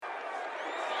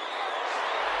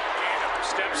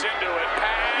Steps into it.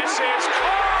 Pass is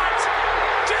caught.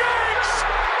 Diggs!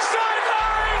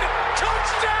 Sideline!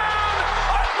 Touchdown!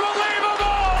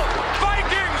 Unbelievable!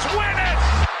 Vikings win it!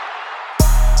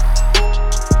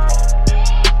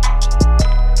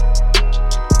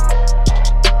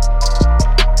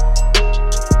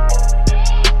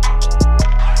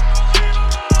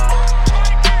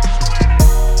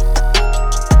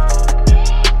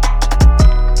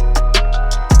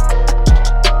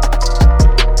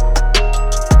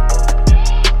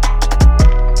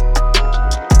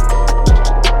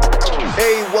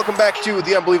 Welcome back to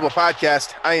the Unbelievable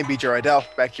Podcast. I am BJ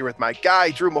Rydell, back here with my guy,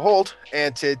 Drew Mahold.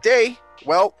 And today,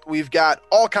 well, we've got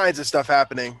all kinds of stuff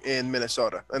happening in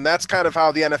Minnesota. And that's kind of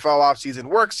how the NFL offseason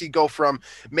works. You go from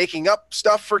making up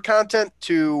stuff for content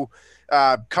to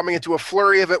coming into a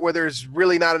flurry of it where there's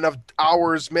really not enough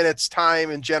hours, minutes,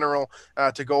 time in general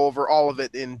to go over all of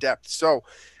it in depth. So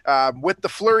with the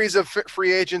flurries of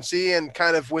free agency and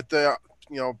kind of with the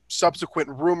subsequent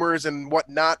rumors and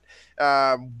whatnot,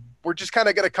 we're just kind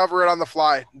of going to cover it on the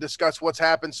fly, discuss what's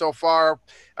happened so far,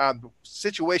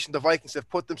 situation the Vikings have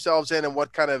put themselves in and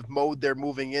what kind of mode they're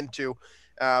moving into.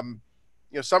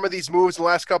 Some of these moves in the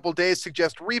last couple of days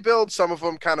suggest rebuild. Some of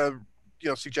them kind of,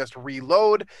 suggest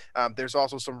reload. There's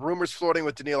also some rumors floating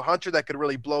with Danielle Hunter that could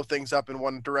really blow things up in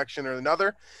one direction or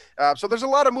another. So there's a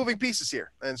lot of moving pieces here.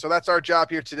 And so that's our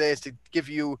job here today, is to give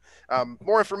you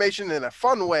more information in a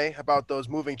fun way about those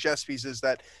moving chess pieces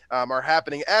that are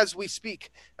happening as we speak.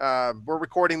 We're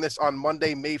recording this on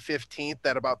Monday, May 15th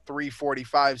at about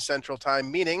 3:45 Central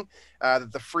Time, meaning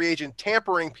that the free agent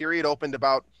tampering period opened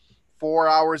about 4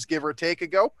 hours, give or take,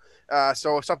 ago.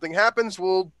 So if something happens,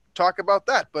 we'll talk about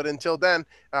that, but until then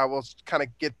we'll kind of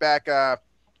get back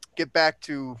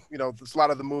to a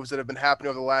lot of the moves that have been happening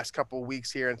over the last couple of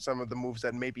weeks here, and some of the moves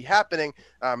that may be happening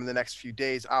in the next few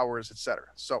days, hours, etc.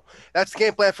 So that's the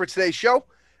game plan for today's show.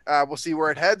 We'll see where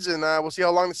it heads, and we'll see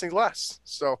how long this thing lasts.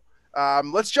 So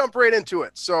let's jump right into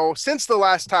it. So since the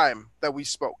last time that we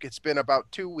spoke, it's been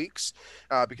about 2 weeks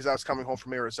because I was coming home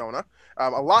from Arizona. A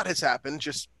lot has happened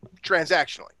just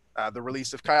transactionally. The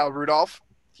release of Kyle Rudolph.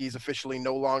 He's officially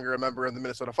no longer a member of the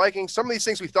Minnesota Vikings. Some of these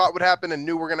things we thought would happen and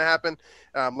knew were going to happen,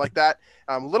 like that.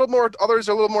 Others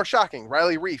are a little more shocking.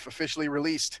 Riley Reiff officially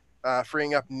released,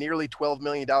 freeing up nearly $12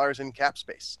 million in cap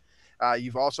space.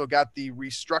 You've also got the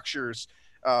restructures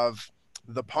of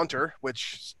the punter,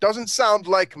 which doesn't sound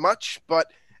like much,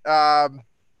 but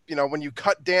when you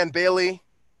cut Dan Bailey,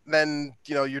 then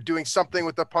you're doing something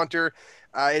with the punter.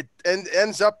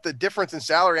 The difference in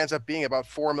salary ends up being about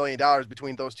 $4 million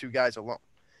between those two guys alone.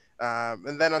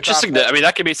 And then on top of that,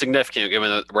 that could be significant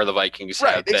given where the Vikings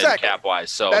have been cap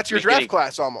wise. So that's your draft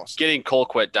class almost. Getting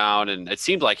Colquitt down, and it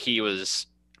seemed like he was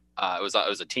it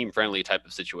was a team friendly type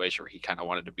of situation where he kind of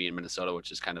wanted to be in Minnesota,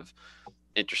 which is kind of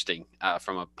interesting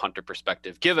from a punter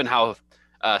perspective, given how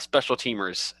special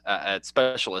teamers at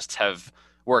specialists have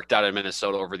worked out in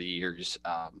Minnesota over the years,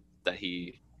 that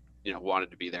he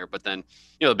wanted to be there. But then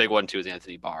the big one too is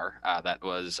Anthony Barr. That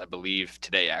was, I believe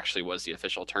today actually was the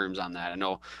official terms on that. I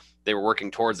know they were working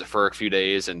towards it for a few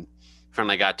days and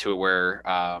finally got to it where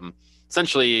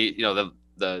essentially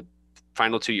the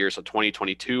final 2 years, so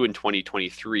 2022 and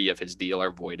 2023 of his deal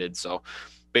are voided. So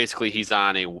basically he's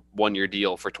on a 1-year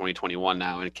deal for 2021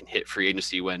 now and can hit free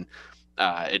agency when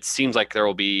it seems like there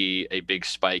will be a big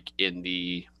spike in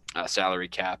the salary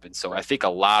cap. And so I think a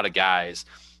lot of guys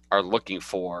are looking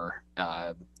for,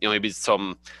 maybe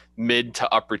some mid to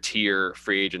upper tier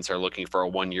free agents are looking for a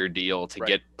 1-year deal to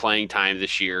get playing time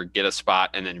this year, get a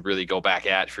spot, and then really go back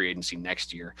at free agency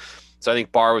next year. So I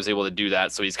think Barr was able to do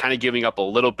that. So he's kind of giving up a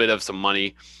little bit of some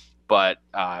money, but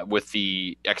with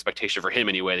the expectation for him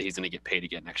anyway that he's going to get paid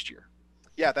again next year.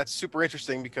 Yeah, that's super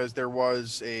interesting because there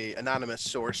was a anonymous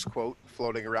source quote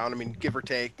floating around. I mean, give or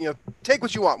take, take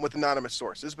what you want with anonymous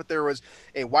sources, but there was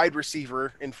a wide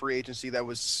receiver in free agency that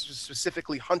was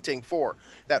specifically hunting for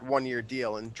that 1-year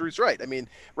deal. And Drew's right. I mean,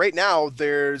 right now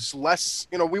there's less,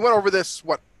 we went over this,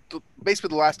 basically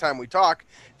the last time we talked,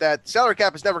 that salary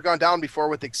cap has never gone down before,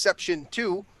 with exception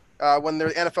to when the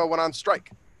NFL went on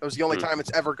strike. That was the only time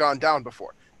it's ever gone down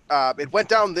before. It went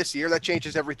down this year. That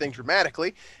changes everything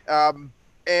dramatically.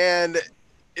 And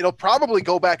it'll probably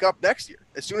go back up next year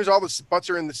as soon as all the butts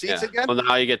are in the seats again. Well,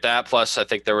 now you get that. Plus, I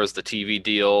think there was the TV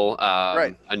deal,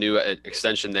 a new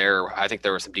extension there. I think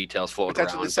there were some details floating around.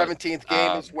 Potentially the 17th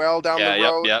game as well down the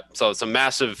road. Yep. So some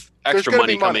massive extra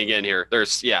money coming in here.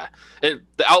 The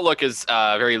outlook is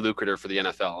very lucrative for the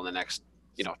NFL in the next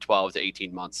 12 to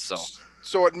 18 months. So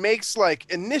So it makes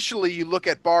like initially you look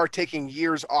at Barr taking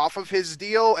years off of his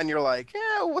deal, and you're like,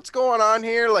 yeah, what's going on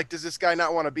here? Like, does this guy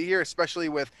not want to be here? Especially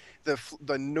with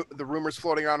the rumors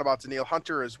floating around about Danielle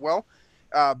Hunter as well.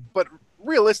 But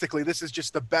realistically, this is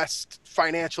just the best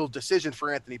financial decision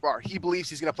for Anthony Barr. He believes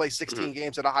he's going to play 16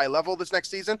 games at a high level this next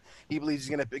season. He believes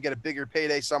he's going to get a bigger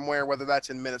payday somewhere, whether that's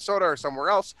in Minnesota or somewhere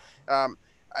else.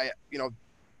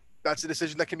 That's a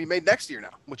decision that can be made next year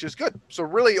now, which is good. So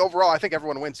really, overall, I think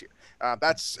everyone wins here.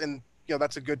 That's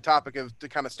a good topic to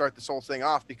kind of start this whole thing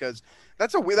off, because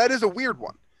that is a weird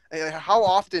one. How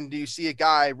often do you see a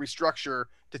guy restructure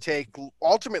to take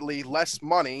ultimately less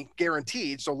money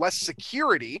guaranteed, so less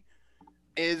security,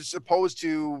 as opposed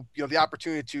to the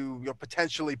opportunity to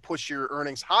potentially push your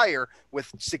earnings higher with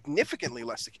significantly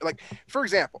less like, for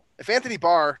example, if Anthony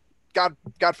Barr, God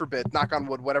forbid, knock on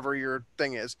wood, whatever your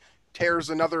thing is, tears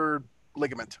another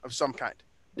ligament of some kind.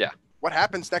 Yeah. What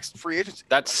happens next free agency?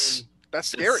 That's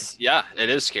scary. Yeah, it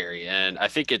is scary. And I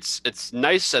think it's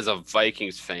nice as a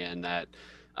Vikings fan that,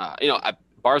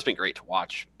 Barr's been great to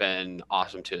watch, been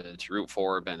awesome to root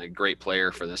for, been a great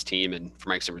player for this team and for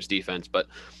Mike Zimmer's defense. But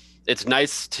it's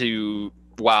nice to,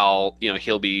 while,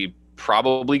 he'll be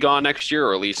probably gone next year,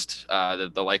 or at least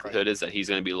the likelihood is that he's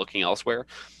going to be looking elsewhere.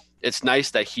 It's nice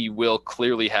that he will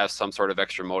clearly have some sort of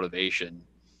extra motivation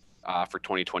for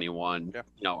 2021,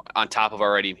 on top of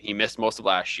already, he missed most of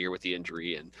last year with the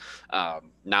injury. And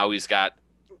now he's got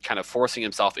kind of forcing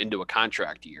himself into a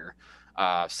contract year.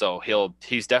 So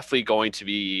he's definitely going to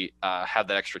be, have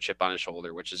that extra chip on his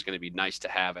shoulder, which is going to be nice to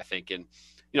have, I think. And,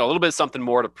 a little bit something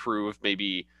more to prove,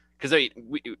 maybe, because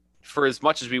for as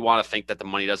much as we want to think that the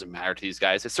money doesn't matter to these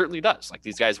guys, it certainly does. Like,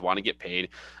 these guys want to get paid.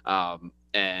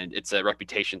 And it's a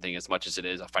reputation thing as much as it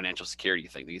is a financial security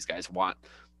thing. These guys want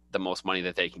the most money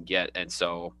that they can get. And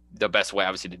so the best way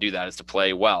obviously to do that is to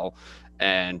play well.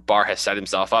 And Barr has set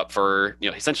himself up for,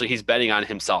 essentially he's betting on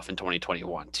himself in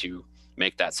 2021 to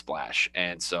make that splash.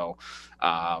 And so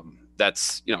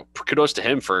that's, kudos to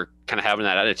him for kind of having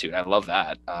that attitude. I love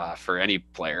that for any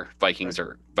player,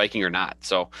 Viking or not.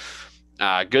 So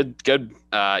good, and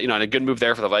a good move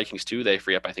there for the Vikings too. They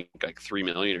free up, I think, like $3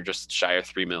 million or just shy of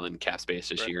 $3 million cap space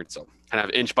this year. So kind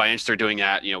of inch by inch, they're doing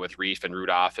that, with Reef and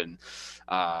Rudolph and,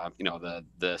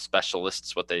 the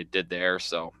specialists, what they did there.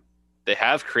 So they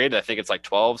have created, I think it's like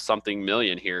 12 something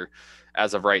million here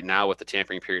as of right now with the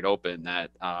tampering period open,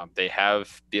 that they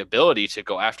have the ability to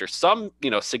go after some,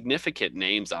 significant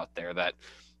names out there that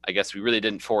I guess we really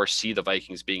didn't foresee the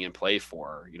Vikings being in play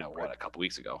for, a couple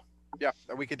weeks ago. Yeah,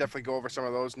 we could definitely go over some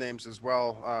of those names as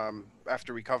well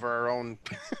after we cover our own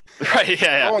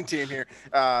own team here.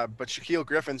 But Shaquille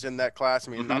Griffin's in that class.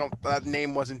 I mean, that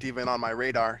name wasn't even on my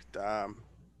radar.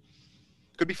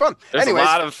 Could be fun. There's anyways,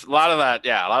 a lot of that.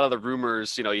 Yeah, a lot of the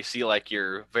rumors. You see like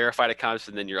your verified accounts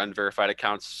and then your unverified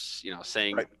accounts.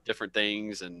 Saying different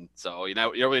things, and so you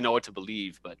don't really know what to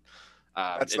believe. But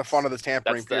that's the fun of the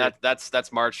tampering.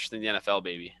 That's March in the NFL,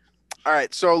 baby. All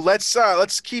right, so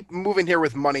let's keep moving here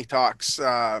with money talks.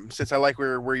 Since I like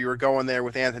where you were going there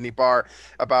with Anthony Barr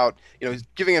about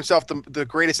giving himself the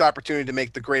greatest opportunity to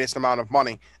make the greatest amount of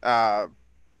money.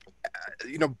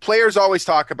 Players always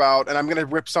talk about, and I'm going to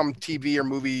rip some TV or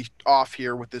movie off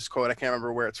here with this quote. I can't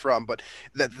remember where it's from, but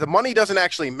that the money doesn't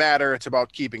actually matter. It's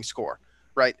about keeping score,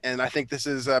 right? And I think this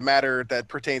is a matter that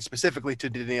pertains specifically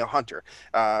to Danielle Hunter.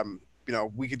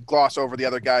 We could gloss over the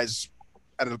other guys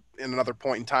in another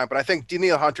point in time, but I think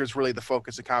Danielle Hunter is really the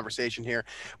focus of conversation here.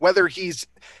 Whether he's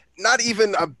not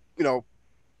even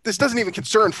this doesn't even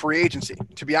concern free agency,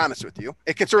 to be honest with you.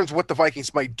 It concerns what the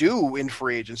Vikings might do in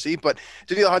free agency, but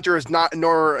Danielle Hunter is not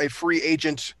nor a free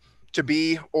agent to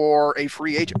be or a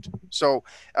free agent. So,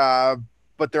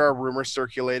 but there are rumors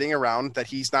circulating around that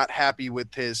he's not happy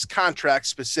with his contract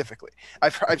specifically.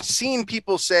 I've seen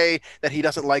people say that he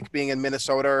doesn't like being in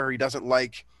Minnesota, or he doesn't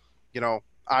like,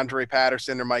 Andre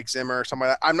Patterson or Mike Zimmer or something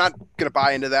like that. I'm not going to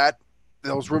buy into that.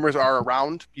 Those rumors are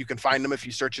around. You can find them if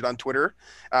you search it on Twitter,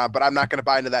 but I'm not going to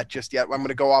buy into that just yet. I'm going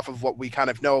to go off of what we kind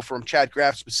of know from Chad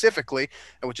Graff specifically,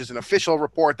 which is an official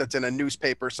report that's in a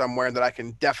newspaper somewhere that I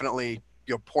can definitely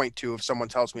point to if someone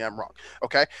tells me I'm wrong.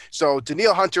 Okay, so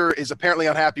Danielle Hunter is apparently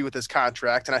unhappy with his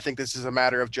contract, and I think this is a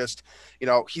matter of just,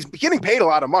 he's getting paid a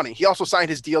lot of money. He also signed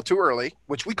his deal too early,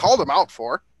 which we called him out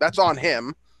for. That's on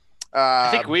him.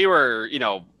 I think we were,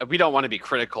 we don't want to be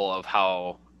critical of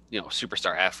how,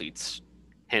 superstar athletes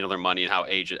handle their money and how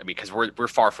agent. Because we're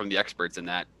far from the experts in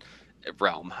that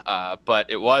realm. But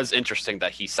it was interesting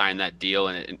that he signed that deal,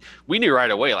 and we knew right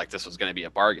away like this was going to be a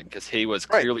bargain because he was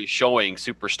clearly showing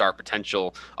superstar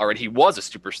potential already. He was a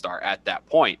superstar at that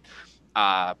point.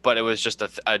 But it was just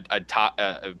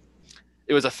it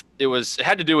it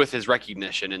had to do with his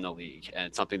recognition in the league,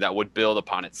 and something that would build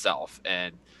upon itself.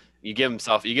 And you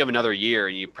give another year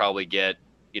and you probably get,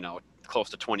 close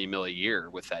to 20 mil a year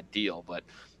with that deal, but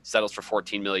settles for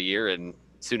 14 mil a year. And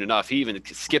soon enough, he even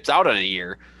skips out on a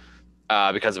year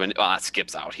because of not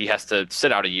skips out. He has to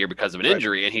sit out a year because of an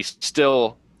injury, and he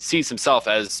still sees himself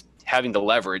as having the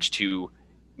leverage to,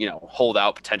 hold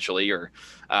out potentially, or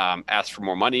ask for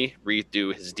more money,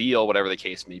 redo his deal, whatever the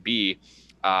case may be.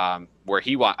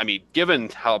 Given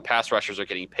how pass rushers are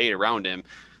getting paid around him,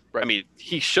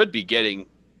 he should be getting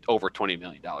over $20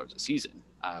 million a season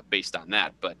based on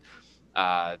that. But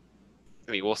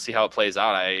we'll see how it plays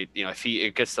out. If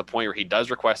it gets to the point where he does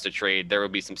request a trade, there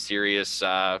would be some serious,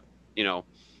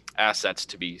 assets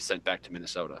to be sent back to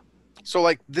Minnesota.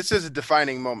 So, this is a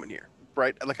defining moment here,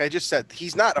 right? Like I just said,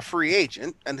 he's not a free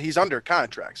agent and he's under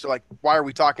contract. So, why are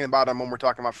we talking about him when we're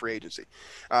talking about free agency?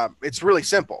 It's really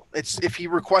simple. It's if he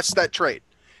requests that trade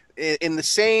in the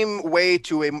same way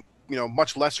to a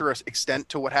much lesser extent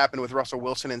to what happened with Russell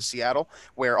Wilson in Seattle,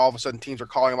 where all of a sudden teams are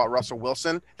calling about Russell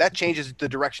Wilson, that changes the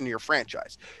direction of your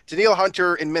franchise. Danielle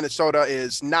Hunter in Minnesota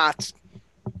is not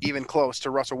even close to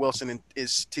Russell Wilson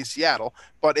is to Seattle,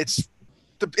 but it's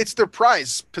their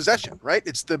prize possession, right?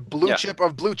 It's the blue chip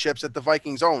of blue chips that the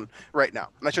Vikings own right now.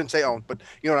 And I shouldn't say own, but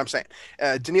you know what I'm saying.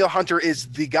 Danielle Hunter is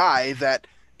the guy that,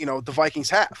 the Vikings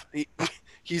have.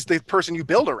 He's the person you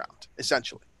build around,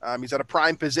 essentially. He's at a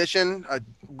prime position,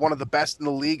 one of the best in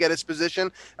the league at his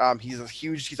position. He's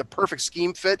a perfect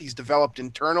scheme fit. He's developed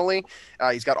internally.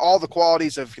 He's got all the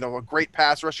qualities of, a great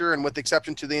pass rusher. And with the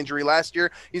exception to the injury last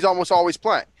year, he's almost always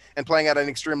playing at an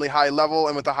extremely high level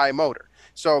and with a high motor.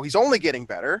 So he's only getting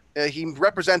better. He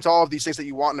represents all of these things that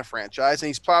you want in a franchise. And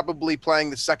he's probably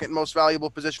playing the second most valuable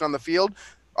position on the field,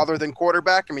 other than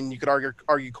quarterback. You could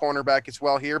argue cornerback as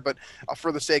well here, but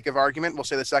for the sake of argument, we'll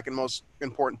say the second most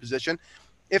important position.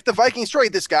 If the Vikings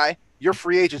trade this guy, your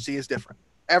free agency is different.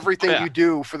 Everything you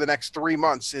do for the next 3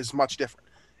 months is much different.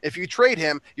 If you trade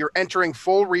him, you're entering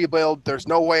full rebuild. There's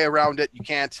no way around it. You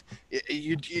can't.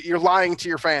 You're lying to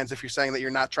your fans if you're saying that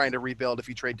you're not trying to rebuild if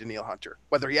you trade Danielle Hunter,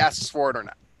 whether he asks for it or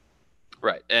not.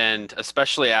 Right, and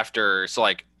especially after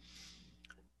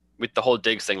with the whole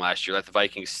Diggs thing last year, that the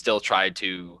Vikings still tried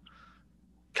to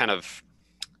kind of,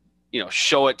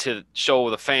 show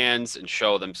the fans and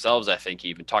show themselves, I think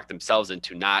even talk themselves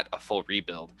into not a full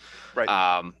rebuild. Right.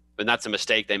 And that's a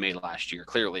mistake they made last year,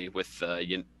 clearly, with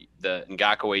the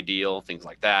Ngakoue deal, things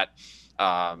like that.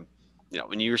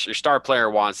 When your star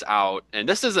player wants out, and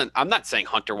I'm not saying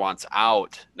Hunter wants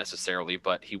out necessarily,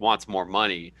 but he wants more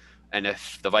money. And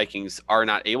if the Vikings are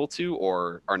not able to,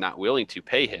 or are not willing to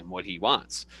pay him what he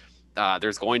wants,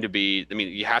 there's going to be,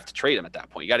 you have to trade him at that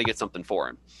point. You got to get something for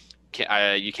him.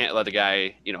 You can't let the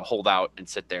guy, hold out and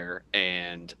sit there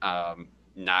and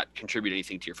not contribute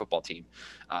anything to your football team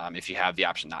if you have the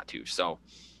option not to. So,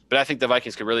 but I think the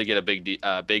Vikings could really get a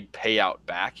big payout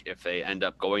back if they end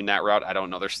up going that route. I don't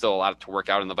know. There's still a lot to work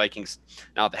out in the Vikings.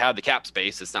 Now that they have the cap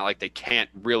space, it's not like they can't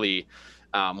really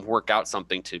work out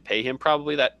something to pay him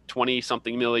probably that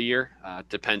 20-something mil a year.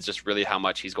 Depends just really how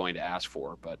much he's going to ask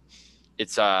for. But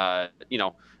it's, I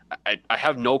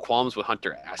have no qualms with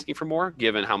Hunter asking for more,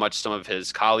 given how much some of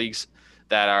his colleagues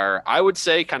that are, I would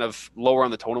say, kind of lower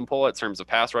on the totem pole in terms of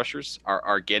pass rushers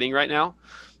are getting right now.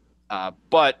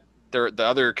 But the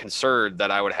other concern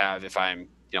that I would have if I'm,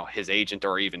 his agent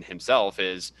or even himself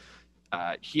is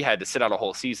he had to sit out a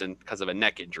whole season because of a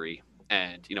neck injury.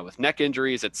 And, with neck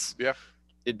injuries,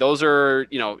 those are,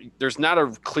 there's not a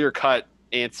clear cut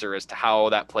answer as to how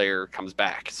that player comes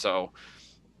back. So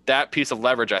that piece of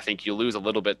leverage, I think you lose a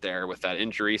little bit there with that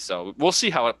injury. So we'll see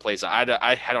how it plays out.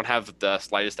 I don't have the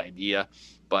slightest idea,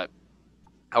 but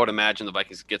I would imagine the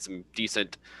Vikings get some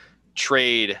decent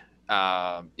trade,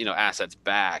 assets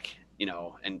back,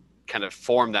 and kind of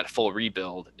form that full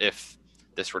rebuild if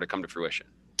this were to come to fruition.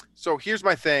 So here's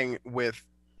my thing with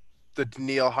the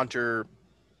Danielle Hunter,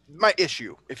 my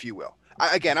issue, if you will.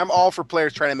 I'm all for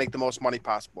players trying to make the most money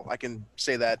possible. I can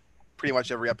say that pretty much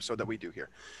every episode that we do here.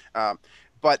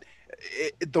 But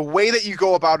the way that you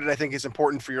go about it, I think, is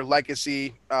important for your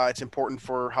legacy. It's important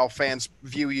for how fans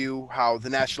view you, how the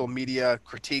national media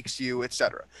critiques you,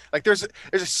 etc. There's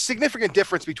a significant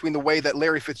difference between the way that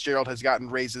Larry Fitzgerald has gotten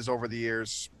raises over the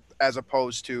years as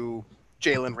opposed to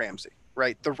Jalen Ramsey,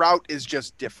 right? The route is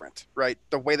just different, right?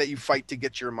 The way that you fight to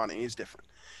get your money is different.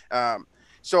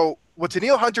 So what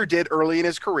Danielle Hunter did early in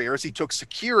his career is he took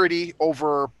security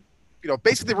over,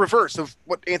 basically reverse of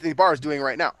what Anthony Barr is doing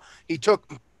right now. He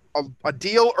took a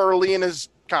deal early in his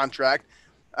contract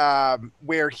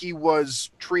where he was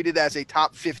treated as a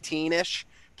top 15-ish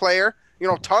player,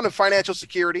 ton of financial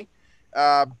security.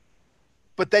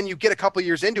 but then you get a couple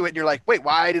years into it and you're like, wait,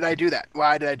 why did I do that?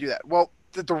 Why did I do that? Well,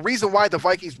 the reason why the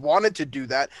Vikings wanted to do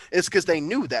that is because they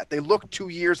knew that. They looked 2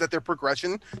 years at their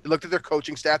progression. They looked at their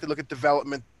coaching staff. They looked at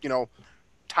development,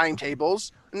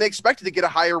 timetables, and they expected to get a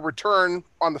higher return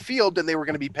on the field than they were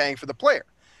going to be paying for the player.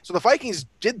 So the Vikings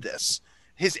did this.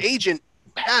 His agent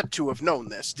had to have known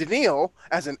this. Daniil,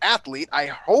 as an athlete, I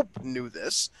hope knew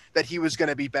this, that he was going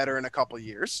to be better in a couple of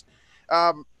years.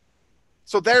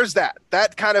 So there's that.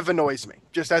 That kind of annoys me.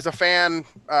 Just as a fan,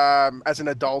 as an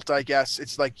adult, I guess,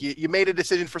 it's like you made a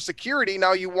decision for security.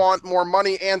 Now you want more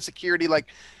money and security. Like,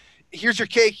 here's your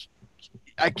cake.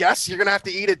 I guess you're going to have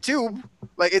to eat it too.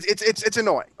 Like, it's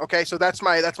annoying. Okay, so that's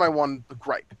my one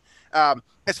gripe.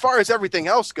 As far as everything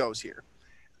else goes here,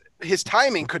 his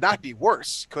timing could not be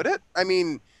worse, could it? I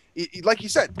mean, like you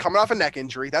said, coming off a neck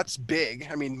injury, that's big.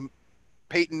 I mean,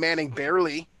 Peyton Manning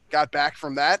barely got back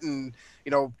from that and,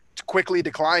 quickly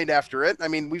declined after it. I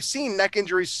mean, we've seen neck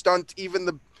injuries stunt even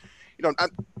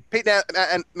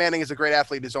Peyton Manning is a great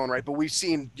athlete in his own right, but we've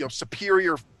seen,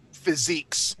 superior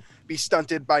physiques be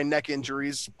stunted by neck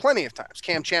injuries plenty of times.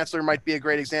 Cam Chancellor might be a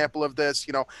great example of this.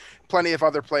 Plenty of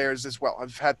other players as well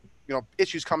have had,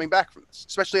 issues coming back from this,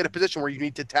 especially at a position where you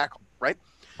need to tackle, right?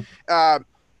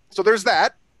 So there's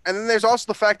that. And then there's also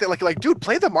the fact that like, dude,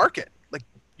 play the market. Like,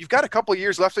 you've got a couple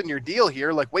years left in your deal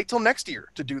here. Like, wait till next year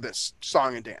to do this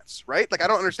song and dance, right? Like, I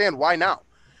don't understand why now.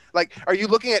 Like, are you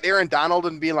looking at Aaron Donald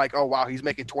and being like, oh, wow, he's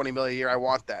making $20 million a year. I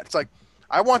want that. It's like,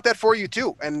 I want that for you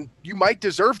too. And you might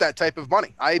deserve that type of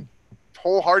money. I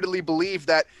wholeheartedly believe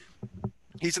that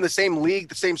he's in the same league,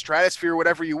 the same stratosphere,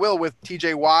 whatever you will, with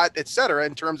TJ Watt, et cetera,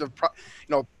 in terms of,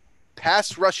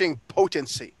 pass rushing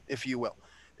potency, if you will.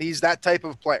 He's that type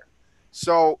of player.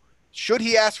 So should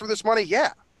he ask for this money?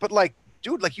 Yeah. But like,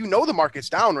 dude, like, the market's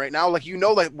down right now. Like,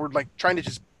 that we're like trying to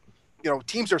just,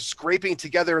 teams are scraping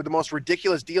together the most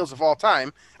ridiculous deals of all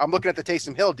time. I'm looking at the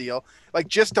Taysom Hill deal, like,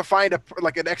 just to find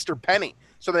an extra penny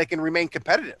so they can remain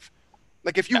competitive.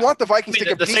 Like, if you want the Vikings to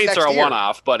compete the Saints next are a year,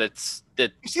 one-off, but you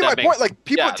see my point? Like,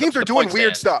 teams are doing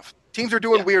weird stuff. Teams are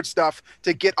doing weird stuff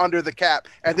to get under the cap,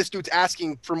 and this dude's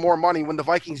asking for more money when the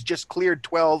Vikings just cleared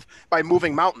 12 by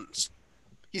moving mountains.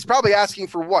 He's probably asking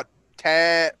for what,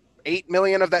 $8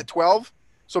 million of that 12?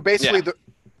 So basically,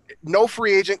 no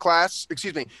free agent class.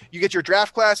 Excuse me. You get your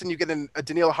draft class, and you get a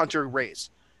Danielle Hunter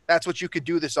raise. That's what you could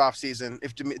do this offseason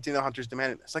if Danielle Hunter's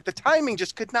demanding this. Like, the timing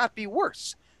just could not be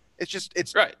worse. It's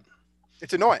right.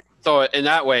 It's annoying. So in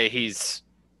that way, he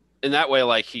in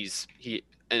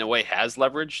a way has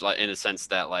leverage, like, in a sense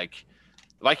that, like,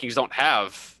 the Vikings don't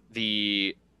have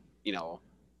the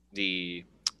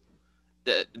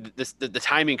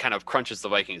timing kind of crunches the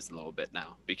Vikings a little bit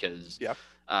now, because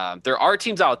there are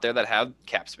teams out there that have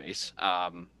cap space.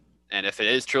 And if it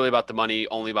is truly about the money,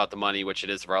 only about the money, which it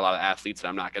is for a lot of athletes, and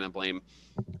I'm not going to blame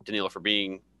Daniil for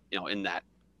being, in that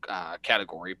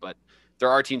category, but there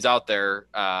are teams out there,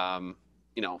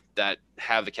 that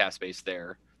have the cap space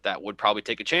there that would probably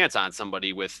take a chance on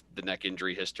somebody with the neck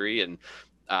injury history and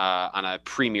on a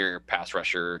premier pass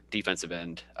rusher defensive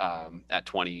end at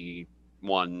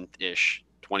 21-ish,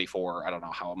 24. I don't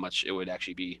know how much it would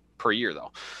actually be per year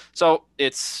though. So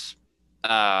it's,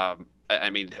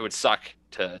 it would suck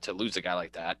to lose a guy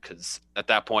like that, because at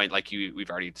that point, like we've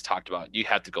already talked about, you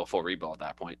have to go full rebuild at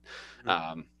that point.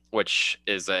 Mm-hmm. Which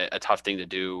is a tough thing to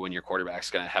do when your quarterback's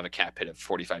going to have a cap hit of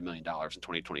 $45 million in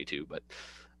 2022. But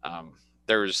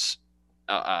there's,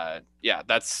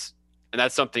 that's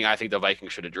something I think the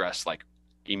Vikings should address, like,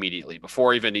 immediately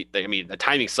before even, the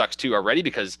timing sucks too already,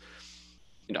 because,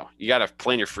 you got to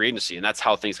plan your free agency, and that's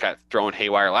how things got thrown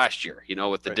haywire last year,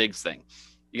 with the Diggs thing.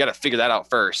 You got to figure that out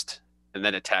first and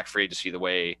then attack free agency the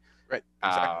way,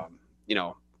 exactly.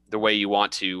 The way you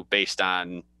want to, based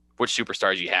on which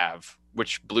superstars you have,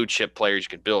 which blue chip players you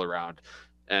can build around.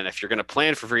 And if you're going to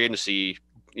plan for free agency,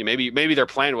 maybe their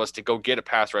plan was to go get a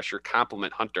pass rusher,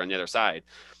 complement Hunter on the other side.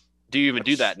 Do you even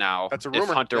do that now? That's a rumor. If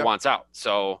Hunter wants out?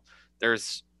 So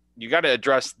you got to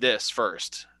address this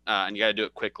first, and you got to do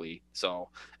it quickly. So,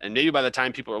 and maybe by the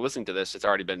time people are listening to this, it's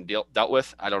already been dealt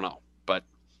with. I don't know, but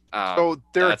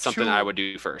that's something I would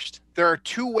do first. There are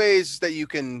two ways that you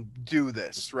can do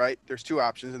this, right? There's two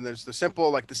options, and there's the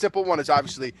simple one is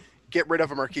obviously get rid of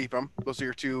them or keep them. Those are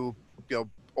your two,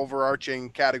 overarching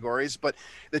categories. But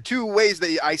the two ways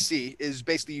that I see is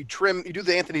basically you do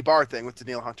the Anthony Barr thing with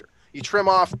Danielle Hunter. You trim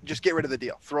off, just get rid of the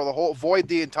deal, void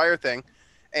the entire thing,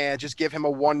 and just give him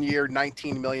a 1-year,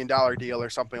 $19 million deal or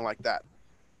something like that.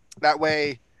 That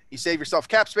way you save yourself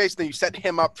cap space, then you set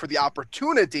him up for the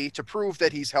opportunity to prove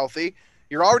that he's healthy.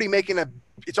 You're already making a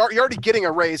you're already getting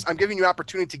a raise. I'm giving you an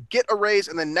opportunity to get a raise,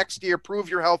 and then next year prove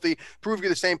you're healthy, prove you're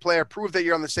the same player, prove that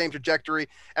you're on the same trajectory,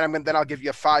 and then I'll give you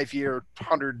a 5-year,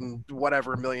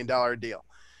 $100 million deal.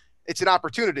 It's an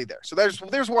opportunity there. So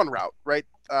there's one route, right?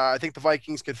 I think the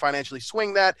Vikings could financially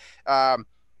swing that.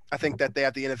 I think that they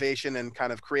have the innovation and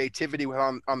kind of creativity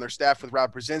on their staff with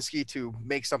Rob Brzezinski to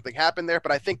make something happen there.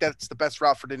 But I think that's the best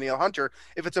route for Danielle Hunter.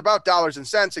 If it's about dollars and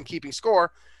cents and keeping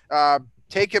score,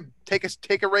 take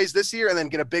a raise this year and then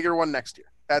get a bigger one next year.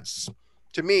 That's,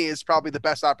 to me, is probably the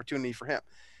best opportunity for him.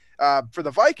 For the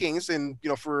Vikings, and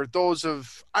for those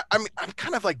of, I'm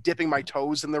kind of like dipping my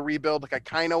toes in the rebuild. Like I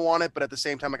kind of want it, but at the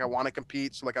same time, like I want to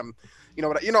compete. So like I'm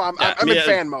in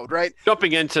fan mode, right?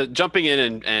 Jumping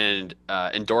in and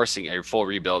endorsing a full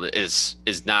rebuild is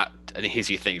not an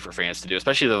easy thing for fans to do,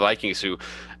 especially the Vikings, who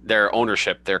their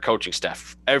ownership, their coaching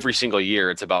staff, every single year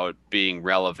it's about being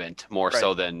relevant more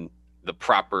so than the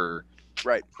proper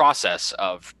process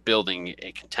of building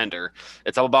a contender.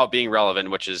 It's all about being relevant,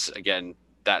 which is, again,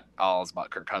 that all is about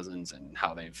Kirk Cousins and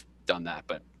how they've done that.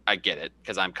 But I get it,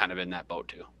 because I'm kind of in that boat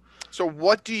too. So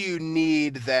what do you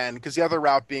need then? Because the other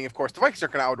route being, of course, the Vikings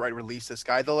aren't going to outright release this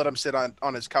guy. They'll let him sit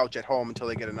on his couch at home until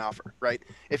they get an offer, right?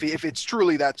 If it's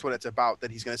truly that's what it's about, that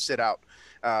he's going to sit out,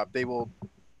 they're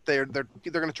going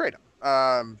to trade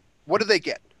him. What do they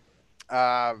get?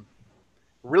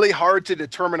 Really hard to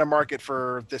determine a market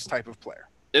for this type of player.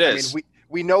 It is. I mean,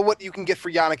 we know what you can get for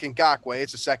Yannick Ngakoue.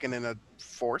 It's a second and a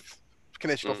fourth,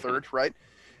 conditional third, right?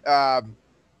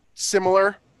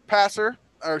 Similar passer,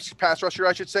 or pass rusher,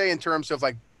 I should say, in terms of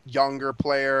like younger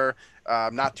player,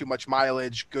 not too much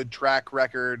mileage, good track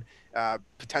record,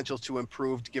 potential to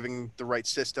improve, giving the right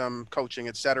system, coaching,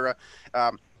 etc.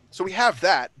 So we have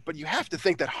that, but you have to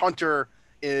think that Hunter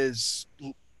is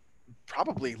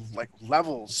probably like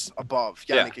levels above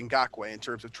Yannick Ngakoue in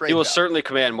terms of trade. He will value. certainly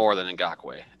command more than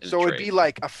Ngakoue. So it'd be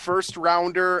like a first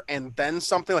rounder and then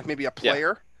something like maybe a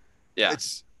player. Yeah.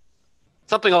 It's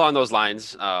something along those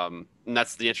lines. And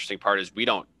that's the interesting part, is we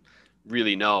don't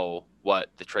really know what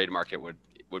the trade market would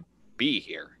be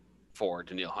here for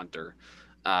Danielle Hunter.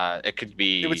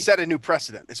 It would set a new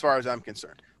precedent as far as I'm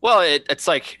concerned. Well, it's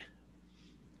like,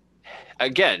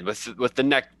 again, with the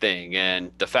neck thing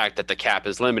and the fact that the cap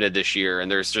is limited this year,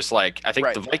 and there's just like, I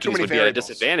think the Vikings would be at a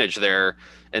disadvantage there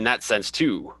in that sense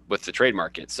too with the trade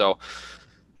market. So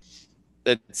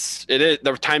it is,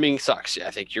 the timing sucks. Yeah,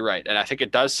 I think you're right, and I think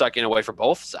it does suck in a way for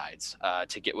both sides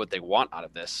to get what they want out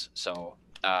of this. So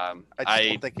I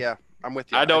don't think. Yeah, I'm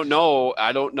with you. I don't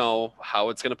know how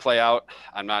it's going to play out.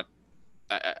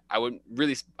 I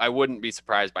wouldn't be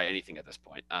surprised by anything at this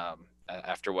point.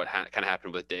 After what kind of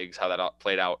happened with Diggs, how that all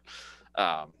played out.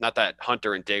 Not that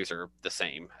Hunter and Diggs are the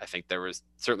same. I think there was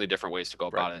certainly different ways to go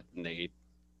about it, and they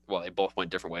both went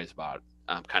different ways about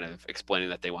it, kind of explaining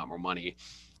that they want more money,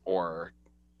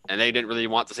 and they didn't really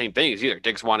want the same things either.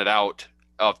 Diggs wanted out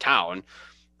of town,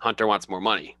 Hunter wants more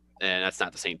money, and that's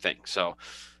not the same thing. So,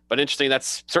 but interesting.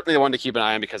 That's certainly the one to keep an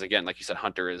eye on, because again, like you said,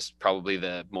 Hunter is probably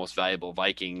the most valuable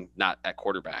Viking, not at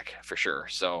quarterback for sure.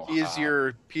 So he is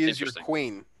your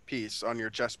queen piece on your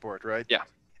chessboard, right? Yeah.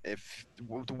 If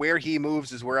where he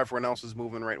moves is where everyone else is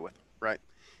moving right with him, right?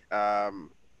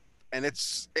 And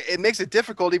it makes it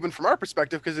difficult even from our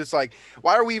perspective, because it's like,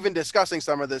 why are we even discussing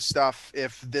some of this stuff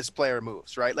if this player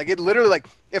moves, right? Like, it literally, like,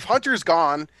 if Hunter's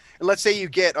gone, and let's say you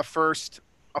get a first,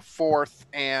 a fourth,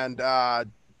 and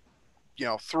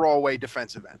throwaway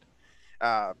defensive end,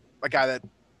 a guy that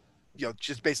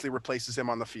just basically replaces him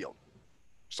on the field,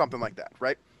 something like that,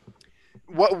 right?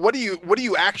 What do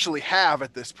you actually have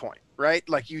at this point, right?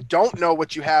 Like, you don't know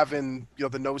what you have in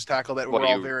the nose tackle that we're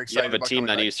all very excited about. You have a team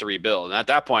that needs to rebuild, and at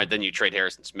that point, then you trade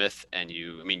Harrison Smith, and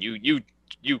you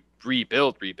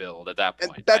rebuild at that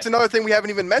point. And that's another thing we haven't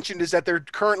even mentioned, is that they're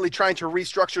currently trying to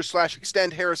restructure /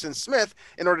 extend Harrison Smith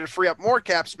in order to free up more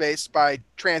cap space by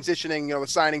transitioning the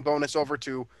signing bonus over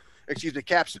to.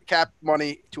 Cap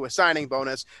money to a signing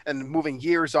bonus and moving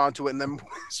years onto it, and then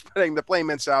spreading the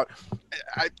payments out.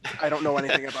 I don't know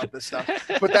anything about this stuff,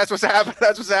 but that's what's happening.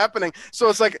 That's what's happening. So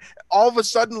it's like all of a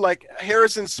sudden, like,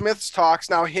 Harrison Smith's talks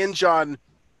now hinge on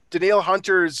Danielle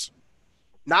Hunter's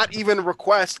not even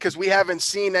request, because we haven't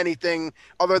seen anything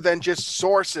other than just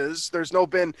sources. There's no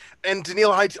been, and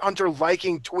Danielle Hunter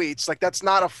liking tweets. Like, that's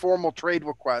not a formal trade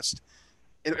request.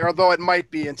 Although it might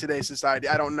be in today's society,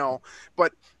 I don't know.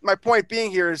 But my point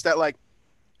being here is that, like,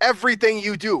 everything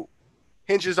you do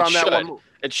hinges on that one move.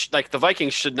 It's like the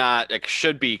Vikings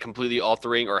should be completely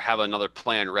altering or have another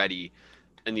plan ready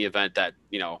in the event that,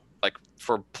 like,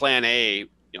 for plan A,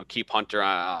 keep Hunter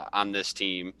on this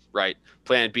team, right?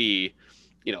 Plan B,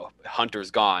 Hunter's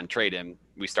gone, trade him.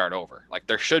 we start over. Like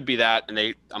there should be that, and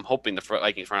I'm hoping the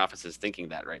Vikings front office is thinking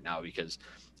that right now, because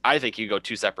I think you go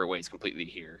two separate ways completely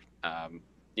here.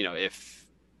 If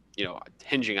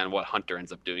hinging on what Hunter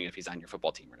ends up doing, if he's on your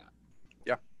football team or not.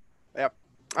 Yep.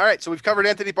 All right, so we've covered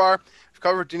Anthony Barr, we've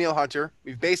covered Danielle Hunter,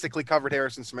 we've basically covered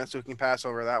Harrison Smith, so we can pass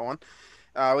over that one.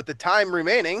 With the time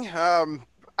remaining, I'm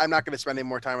not going to spend any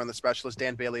more time on the specialist.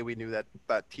 Dan Bailey, we knew that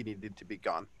he needed to be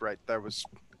gone, right? But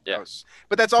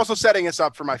that's also setting us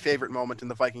up for my favorite moment in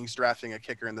the Vikings drafting a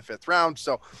kicker in the 5th round.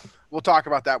 So we'll talk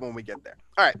about that when we get there.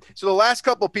 All right. So the last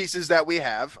couple pieces that we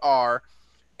have are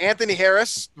Anthony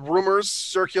Harris, rumors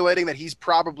circulating that he's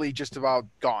probably just about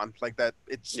gone. Like that.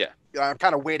 I'm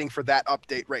kind of waiting for that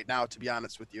update right now, to be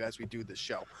honest with you, as we do this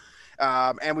show.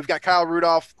 And we've got Kyle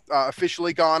Rudolph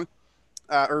officially gone.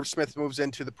 Irv Smith moves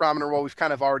into the prominent role. We've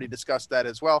kind of already discussed that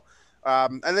as well.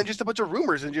 And then just a bunch of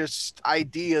rumors and just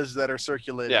ideas that are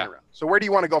circulating around. So where do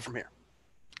you want to go from here?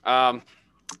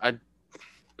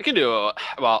 We can do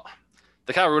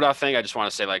the Kyle Rudolph thing. I just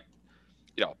want to say, like,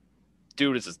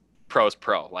 dude is pro's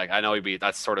pro. Like, I know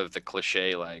that's sort of the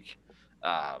cliche, like,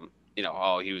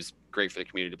 he was great for the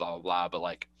community, blah, blah, blah. But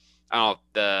like, I don't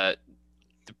know,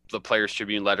 the Players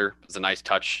Tribune letter was a nice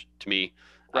touch to me,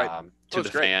 right. To the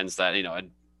fans that,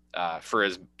 for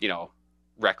as,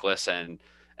 reckless and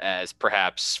as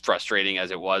perhaps frustrating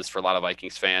as it was for a lot of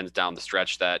Vikings fans down the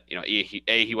stretch, that,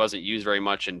 he wasn't used very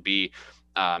much, and B,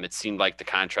 it seemed like the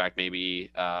contract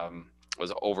maybe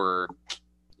was over,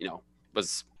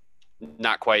 was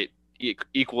not quite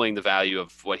equaling the value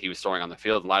of what he was throwing on the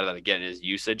field. A lot of that, again, is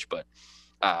usage, but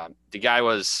the guy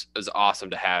was awesome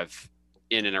to have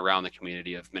in and around the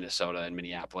community of Minnesota and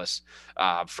Minneapolis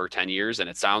for 10 years. And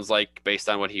it sounds like, based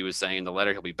on what he was saying in the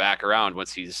letter, he'll be back around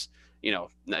once he's,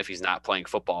 if he's not playing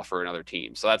football for another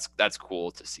team. So that's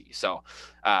cool to see. So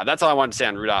that's all I wanted to say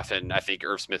on Rudolph. And I think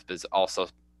Irv Smith is also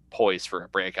poised for a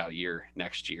breakout year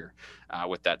next year,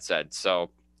 with that said.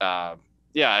 So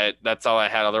that's all I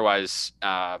had. Otherwise,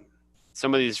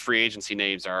 some of these free agency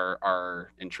names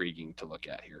are intriguing to look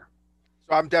at here.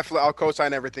 So I'll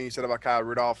co-sign everything you said about Kyle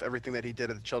Rudolph, everything that he did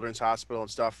at the Children's Hospital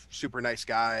and stuff. Super nice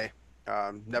guy.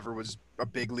 Never was a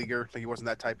big leaguer. Like, he wasn't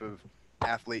that type of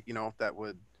athlete, that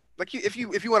would, like, if you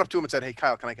went up to him and said, "Hey,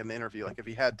 Kyle, can I get an interview?" Like, if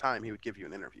he had time, he would give you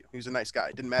an interview. He was a nice guy.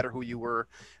 It didn't matter who you were,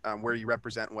 where you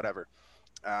represent, whatever.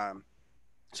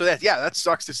 So that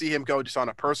sucks to see him go just on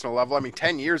a personal level. I mean,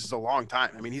 10 years is a long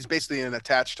time. I mean, he's basically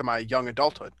attached to my young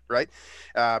adulthood, right?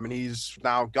 And he's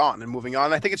now gone and moving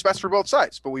on. I think it's best for both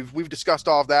sides, but we've discussed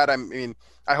all of that. I mean,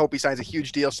 I hope he signs a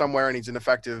huge deal somewhere and he's an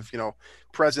effective,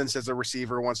 presence as a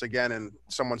receiver once again, and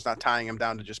someone's not tying him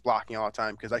down to just blocking all the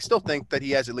time, because I still think that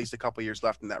he has at least a couple years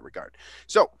left in that regard.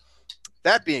 So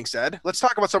that being said, let's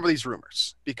talk about some of these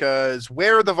rumors, because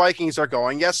where the Vikings are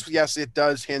going, yes, it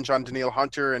does hinge on Danielle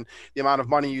Hunter, and the amount of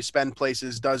money you spend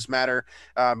places does matter,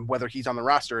 whether he's on the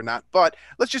roster or not. But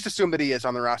let's just assume that he is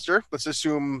on the roster. Let's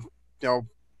assume,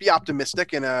 be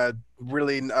optimistic in a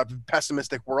really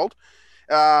pessimistic world.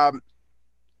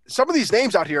 Some of these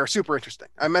names out here are super interesting.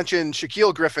 I mentioned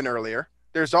Shaquille Griffin earlier.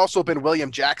 There's also been William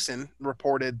Jackson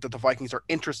reported that the Vikings are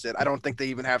interested. I don't think they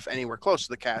even have anywhere close to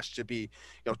the cash to be,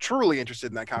 truly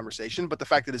interested in that conversation. But the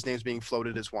fact that his name's being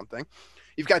floated is one thing.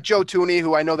 You've got Joe Thuney,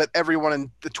 who I know that everyone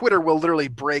in the Twitter will literally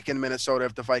break in Minnesota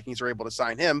if the Vikings are able to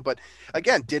sign him. But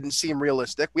again, didn't seem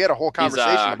realistic. We had a whole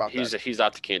conversation about that. He's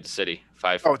out to Kansas City, for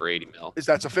 $80 million. Is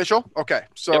that official? Okay.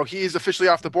 So He's officially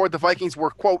off the board. The Vikings were,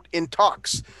 quote, in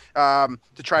talks to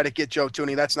try to get Joe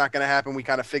Thuney. That's not going to happen. We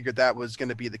kind of figured that was going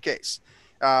to be the case.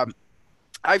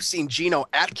 I've seen Geno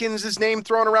Atkins' name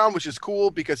thrown around, which is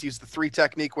cool because he's the 3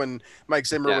 technique when Mike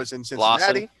Zimmer was in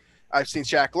Cincinnati. Lawson. I've seen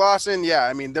Shaq Lawson. Yeah,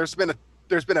 I mean, there's been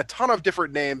a ton of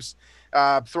different names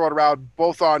thrown around,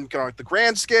 both on the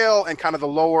grand scale and kind of the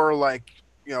lower,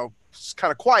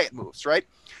 kind of quiet moves, right?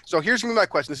 So here's my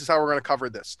question. This is how we're going to cover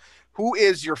this. Who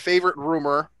is your favorite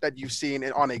rumor that you've seen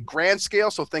on a grand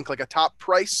scale? So think like a top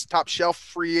shelf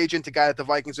free agent, a guy that the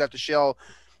Vikings have to shell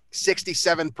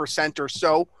 67% or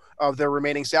so of their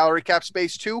remaining salary cap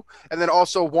space too, and then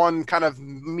also one kind of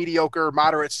mediocre,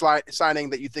 moderate signing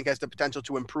that you think has the potential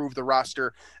to improve the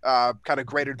roster, kind of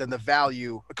greater than the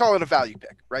value. Call it a value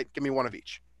pick, right? Give me one of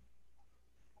each.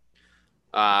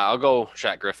 I'll go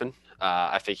Shaq Griffin.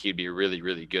 I think he'd be a really,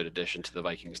 really good addition to the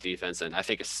Vikings defense, and I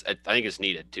think it's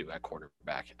needed too at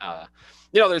quarterback.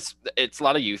 It's a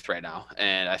lot of youth right now,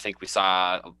 and I think we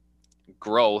saw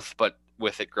growth, but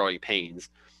with it growing pains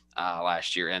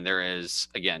last year, and there is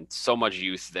again so much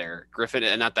youth there. Griffin,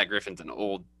 and not that Griffin's an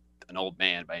old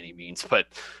man by any means, but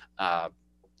a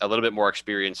little bit more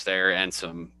experience there, and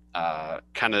some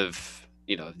kind of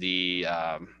the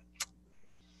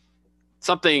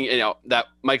something, that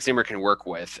Mike Zimmer can work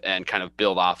with and kind of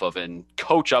build off of and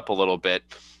coach up a little bit.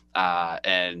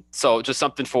 And so just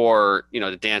something for, the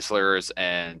Dantzlers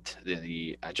and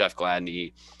the Jeff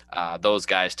Gladney, those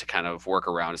guys to kind of work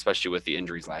around, especially with the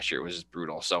injuries last year. It was just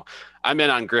brutal. So I'm in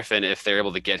on Griffin if they're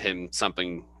able to get him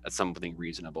something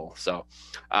reasonable. So,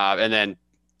 and then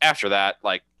after that,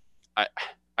 like I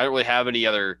don't really have any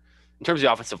other in terms of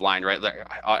the offensive line, right?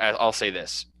 I'll say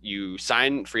this: you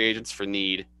sign free agents for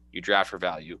need, you draft for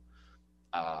value,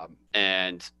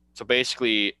 and so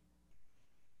basically,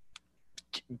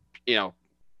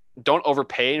 don't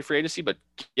overpay in free agency, but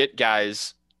get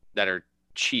guys that are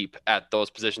cheap at those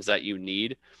positions that you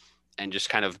need, and just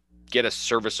kind of get a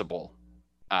serviceable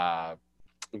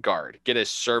guard, get a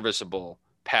serviceable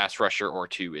pass rusher or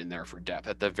two in there for depth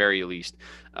at the very least.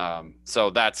 So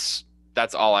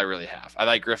that's all I really have. I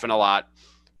like Griffin a lot.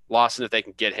 Lawson, if they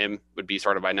can get him, would be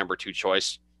sort of my number 2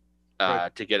 choice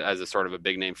to get as a sort of a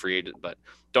big name free agent, but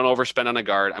don't overspend on a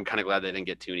guard. I'm kind of glad they didn't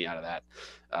get Tooney out of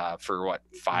that for what,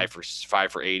 5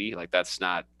 for 80. Like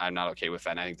I'm not okay with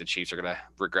that. And I think the Chiefs are going to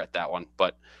regret that one,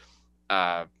 but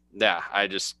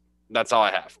that's all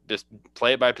I have. Just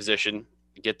play it by position,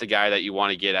 get the guy that you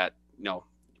want to get at,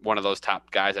 one of those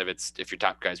top guys. If your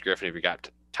top guy's Griffin, if you got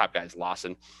top guys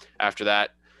Lawson after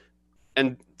that.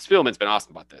 And Spielman's been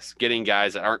awesome about this, getting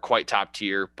guys that aren't quite top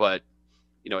tier, but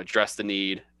address the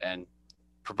need and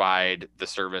provide the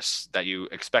service that you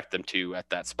expect them to at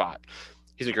that spot.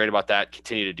 He's been great about that.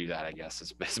 Continue to do that, I guess,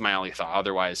 is my only thought.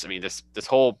 Otherwise, I mean, this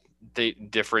whole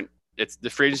different. It's the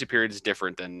free agency period is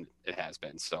different than it has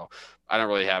been. So I don't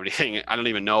really have anything. I don't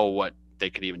even know what they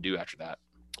could even do after that.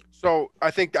 So I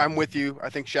think I'm with you.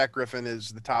 I think Shaq Griffin is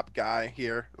the top guy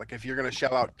here. Like if you're going to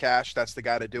shell out cash, that's the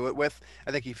guy to do it with.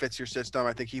 I think he fits your system.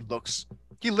 I think he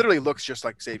literally looks just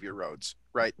like Xavier Rhodes,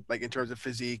 right? Like in terms of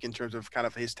physique, in terms of kind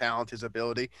of his talent, his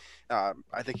ability. I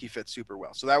think he fits super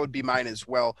well. So that would be mine as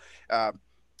well.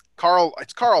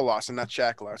 It's Carl Lawson, not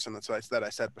Shaq Lawson. That's what I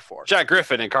said before. Shaq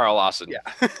Griffin and Carl Lawson. Yeah.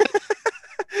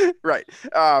 Right.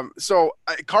 So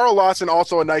Carl Lawson,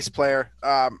 also a nice player.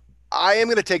 I am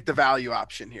going to take the value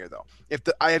option here, though.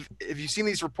 Have you seen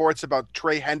these reports about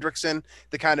Trey Hendrickson?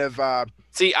 The kind of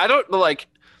see, I don't like.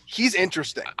 He's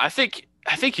interesting. I think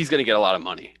he's going to get a lot of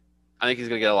money. I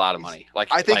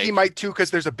think he might too,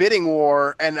 because there's a bidding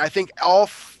war, and I think all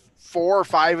 4 or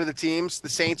 5 of the teams, the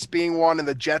Saints being one and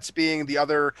the Jets being the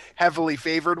other heavily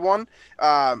favored one,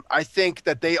 I think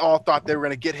that they all thought they were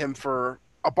going to get him for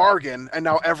a bargain, and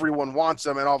now everyone wants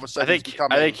him, and all of a sudden I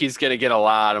think he's going to get a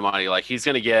lot of money. Like he's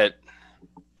going to get.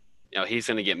 He's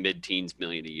going to get mid-teens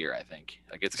million a year, I think.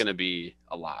 Like it's going to be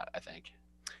a lot, I think.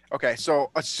 Okay,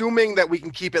 so assuming that we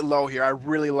can keep it low here, I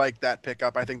really like that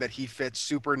pickup. I think that he fits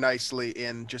super nicely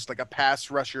in just like a pass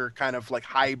rusher kind of like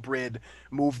hybrid,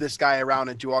 move this guy around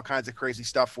and do all kinds of crazy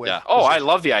stuff with. Yeah. Oh, I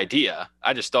love the idea.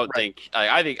 I just don't think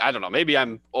I don't know. Maybe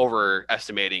I'm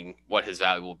overestimating what his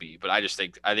value will be, but I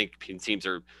think teams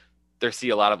see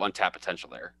a lot of untapped potential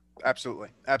there. Absolutely.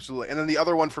 And then the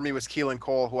other one for me was Keelan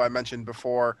Cole, who I mentioned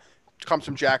before. Comes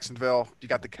from Jacksonville. You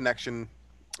got the connection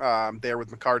there with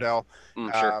McCardell.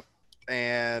 Sure.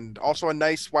 And also a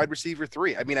nice wide receiver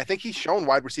 3. I mean, I think he's shown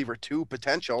wide receiver 2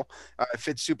 potential. It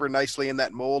fits super nicely in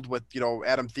that mold with,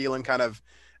 Adam Thielen kind of,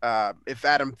 if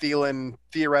Adam Thielen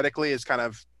theoretically is kind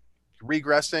of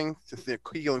regressing,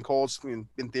 Keelan Cole's in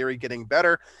theory getting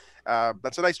better.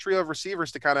 That's a nice trio of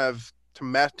receivers to kind of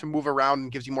to move around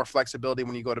and gives you more flexibility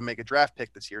when you go to make a draft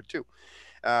pick this year too.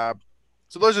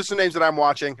 So those are some names that I'm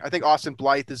watching. I think Austin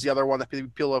Blythe is the other one that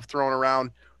people have thrown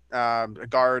around. A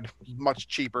guard, much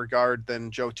cheaper guard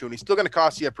than Joe Tooney. Still going to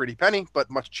cost you a pretty penny, but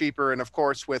much cheaper. And of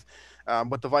course, with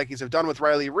what the Vikings have done with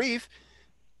Riley Reeve,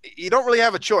 you don't really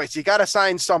have a choice. You got to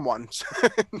sign someone.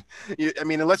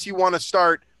 Unless you want to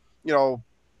start,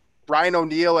 Brian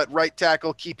O'Neill at right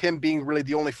tackle, keep him being really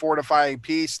the only fortifying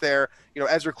piece there.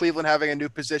 Ezra Cleveland having a new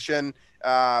position.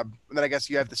 And then I guess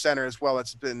you have the center as well.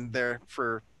 That's been there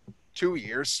for 2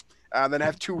 years. Then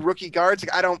have 2 rookie guards.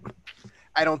 I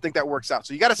don't think that works out.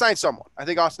 So you got to sign someone. I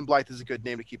think Austin Blythe is a good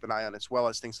name to keep an eye on as well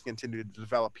as things continue to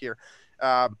develop here.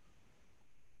 But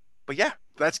yeah,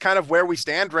 that's kind of where we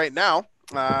stand right now.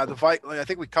 I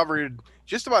think we covered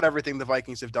just about everything the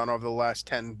Vikings have done over the last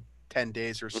 10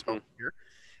 days or so here.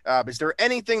 Is there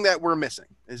anything that we're missing?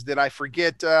 Did I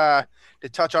forget to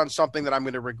touch on something that I'm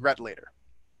going to regret later?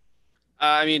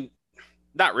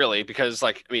 Not really, because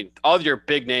all of your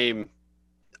big name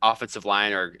offensive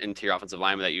line or interior offensive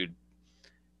linemen that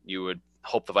you would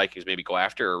hope the Vikings maybe go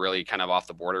after are really kind of off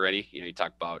the board already. You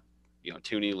talk about,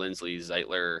 Tooney, Lindsley,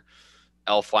 Zeitler,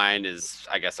 Elflein is,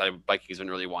 I guess Vikings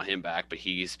wouldn't really want him back, but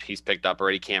he's picked up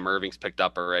already. Cam Irving's picked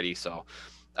up already. So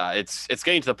it's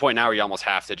getting to the point now where you almost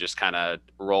have to just kind of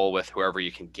roll with whoever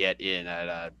you can get in at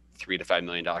a $3 to $5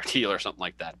 million deal or something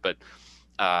like that. But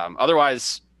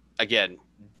otherwise, again,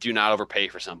 do not overpay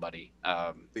for somebody.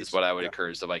 Is what I would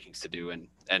encourage the Vikings to do.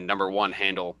 And number one,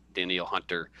 handle Danielle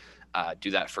Hunter.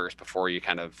 Do that first before you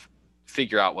kind of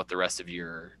figure out what the rest of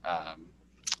your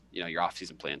your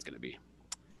offseason plan is going to be.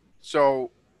 So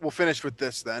we'll finish with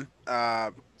this then.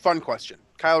 Fun question.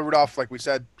 Kyle Rudolph, like we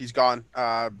said, he's gone.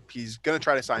 He's going to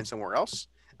try to sign somewhere else.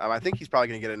 I think he's probably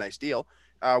going to get a nice deal.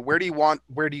 Where do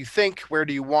you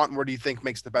think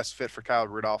makes the best fit for Kyle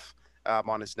Rudolph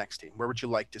on his next team? Where would you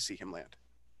like to see him land?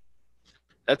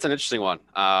 That's an interesting one.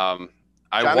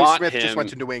 Johnny Smith just went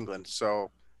to New England,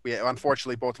 so we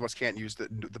unfortunately both of us can't use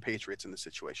the Patriots in this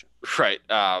situation. Right.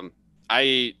 I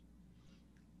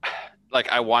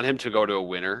want him to go to a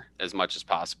winner as much as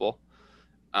possible.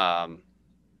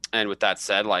 And with that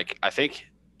said, I think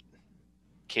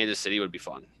Kansas City would be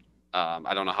fun.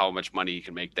 I don't know how much money you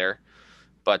can make there,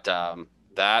 but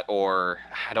that, or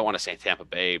I don't want to say Tampa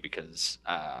Bay because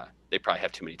they probably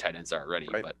have too many tight ends there already,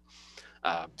 right. But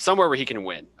somewhere where he can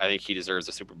win. I think he deserves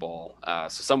a Super Bowl. So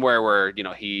somewhere where,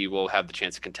 he will have the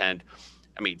chance to contend.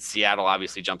 I mean, Seattle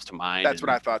obviously jumps to mind. That's what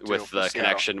I thought too. With the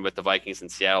connection with the Vikings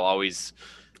and Seattle always.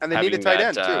 And they need a tight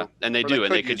end too. And they do,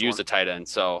 and they could use a tight end.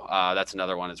 So that's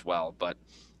another one as well. But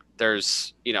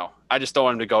there's, I just don't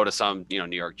want him to go to some,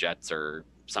 New York Jets or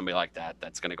somebody like that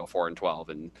that's going to go 4-12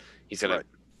 and he's going to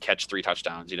catch 3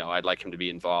 touchdowns. I'd like him to be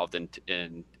involved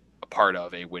in a part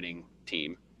of a winning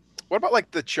team. What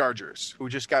about the Chargers who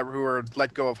were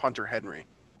let go of Hunter Henry?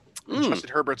 Justin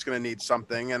Herbert's going to need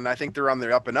something, and I think they're on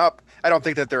the up and up. I don't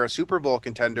think that they're a Super Bowl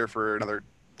contender for another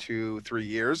 2-3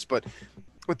 years, but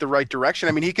with the right direction,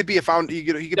 I mean, he could be he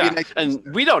could be a nice and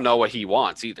we don't know what he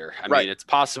wants either. I mean, it's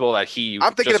possible that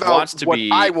I'm thinking just about wants to what be.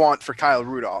 I want for Kyle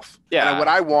Rudolph. Yeah, and what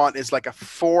I want is a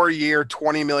 4-year,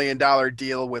 $20 million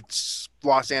deal with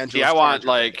Los Angeles. Yeah, I want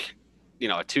a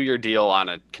 2-year deal on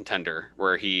a contender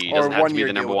where he doesn't have to be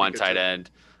the number one tight end.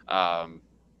 That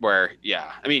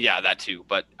too.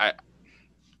 But I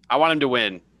want him to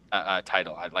win a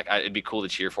title. It'd be cool to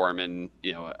cheer for him in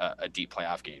a deep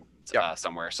playoff game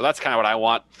somewhere. So that's kind of what I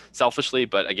want selfishly.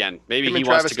 But again, maybe he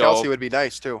wants to go. Kelce would be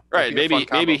nice too. Right?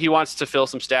 Maybe he wants to fill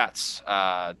some stats.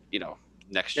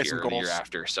 Next year or the year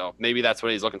after. So maybe that's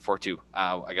what he's looking for too.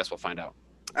 I guess we'll find out.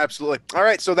 Absolutely. All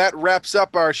right. So that wraps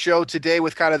up our show today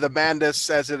with kind of the madness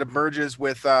as it emerges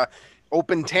with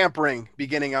open tampering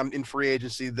beginning in free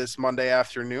agency this Monday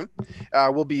afternoon.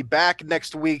 We'll be back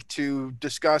next week to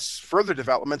discuss further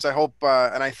developments. I hope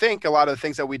and I think a lot of the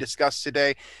things that we discussed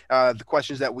today, the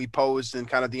questions that we posed and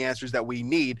kind of the answers that we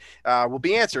need will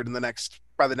be answered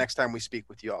by the next time we speak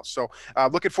with you all. So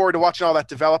looking forward to watching all that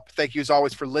develop. Thank you as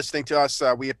always for listening to us.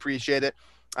 We appreciate it.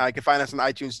 You can find us on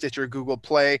iTunes, Stitcher, Google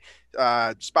Play,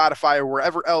 Spotify, or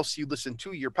wherever else you listen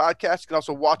to your podcast. You can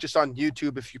also watch us on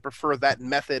YouTube if you prefer that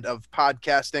method of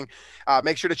podcasting.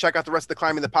 Make sure to check out the rest of the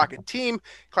Climbing the Pocket team.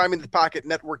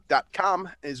 ClimbingThePocketNetwork.com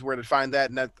is where to find that.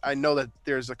 And I know that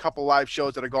there's a couple live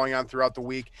shows that are going on throughout the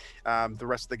week. The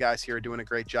rest of the guys here are doing a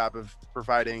great job of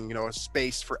providing, a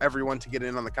space for everyone to get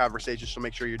in on the conversation. So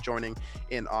make sure you're joining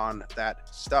in on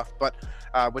that stuff. But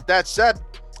with that said,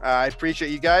 I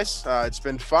appreciate you guys. It's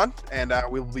been fun, and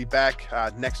we will be back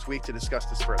next week to discuss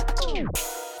this further.